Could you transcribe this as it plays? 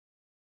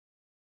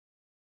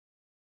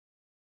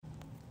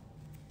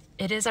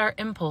It is our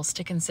impulse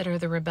to consider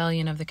the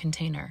rebellion of the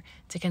container,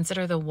 to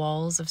consider the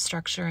walls of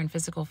structure and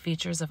physical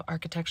features of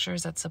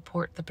architectures that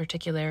support the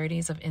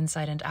particularities of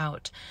inside and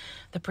out,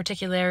 the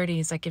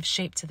particularities that give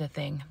shape to the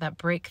thing, that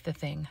break the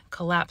thing,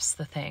 collapse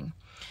the thing.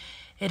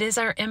 It is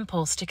our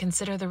impulse to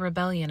consider the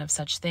rebellion of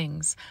such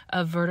things,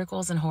 of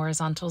verticals and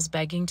horizontals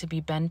begging to be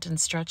bent and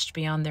stretched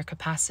beyond their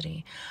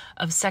capacity,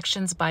 of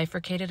sections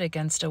bifurcated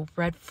against a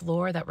red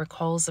floor that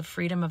recalls the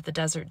freedom of the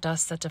desert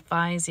dust that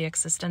defies the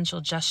existential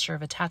gesture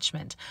of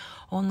attachment,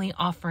 only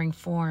offering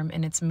form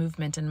in its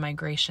movement and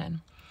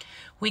migration.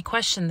 We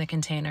question the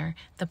container,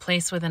 the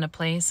place within a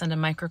place and a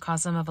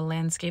microcosm of a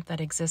landscape that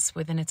exists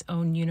within its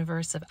own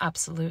universe of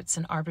absolutes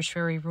and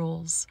arbitrary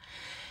rules.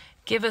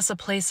 Give us a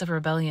place of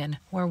rebellion,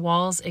 where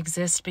walls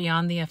exist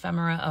beyond the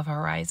ephemera of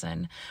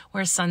horizon,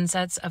 where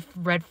sunsets of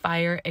red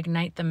fire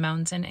ignite the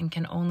mountain and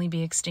can only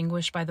be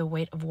extinguished by the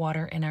weight of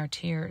water in our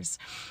tears.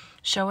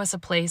 Show us a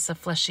place of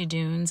fleshy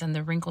dunes and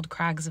the wrinkled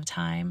crags of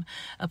time,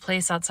 a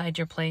place outside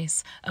your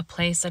place, a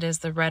place that is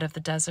the red of the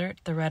desert,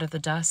 the red of the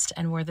dust,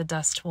 and where the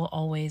dust will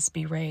always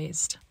be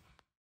raised.